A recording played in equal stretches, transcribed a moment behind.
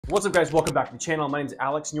What's up, guys? Welcome back to the channel. My name is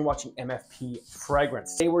Alex and you're watching MFP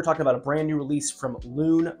Fragrance. Today we're talking about a brand new release from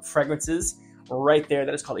Lune Fragrances right there.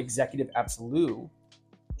 That is called Executive Absolu.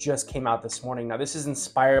 Just came out this morning. Now this is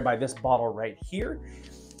inspired by this bottle right here.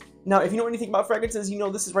 Now if you know anything about fragrances, you know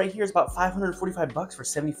this is right here is about 545 bucks for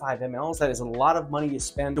 75 mLs. That is a lot of money to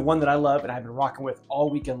spend. The one that I love and I've been rocking with all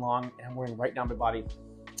weekend long and I'm wearing right now on my body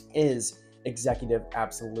is Executive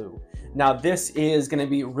Absolu. Now this is going to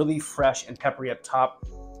be really fresh and peppery up top,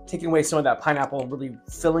 taking away some of that pineapple and really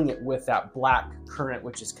filling it with that black currant,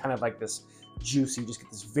 which is kind of like this juicy. You just get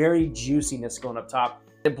this very juiciness going up top.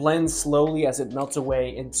 It blends slowly as it melts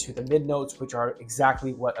away into the mid notes, which are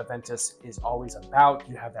exactly what Aventus is always about.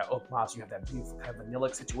 You have that oak moss, you have that beautiful kind of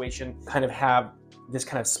vanillic situation, kind of have this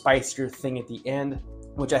kind of spicier thing at the end,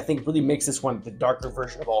 which I think really makes this one the darker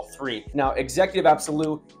version of all three. Now, Executive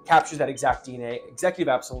Absolu captures that exact DNA.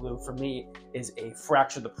 Executive Absolu, for me, is a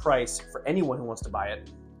fraction of the price for anyone who wants to buy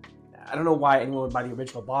it. I don't know why anyone would buy the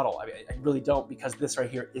original bottle. I really don't, because this right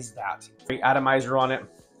here is that. Great atomizer on it,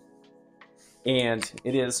 and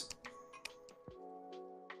it is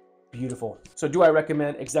beautiful. So do I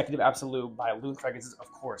recommend Executive Absolu by Lune Fragrances?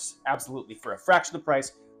 Of course, absolutely. For a fraction of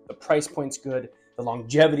the price point's good. The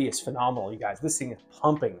longevity is phenomenal, you guys. This thing is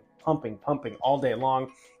pumping all day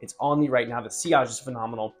long. It's on me right now. The sillage is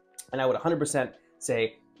phenomenal. And I would 100%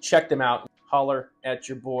 say, check them out. Holler at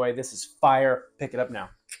your boy. This is fire. Pick it up now.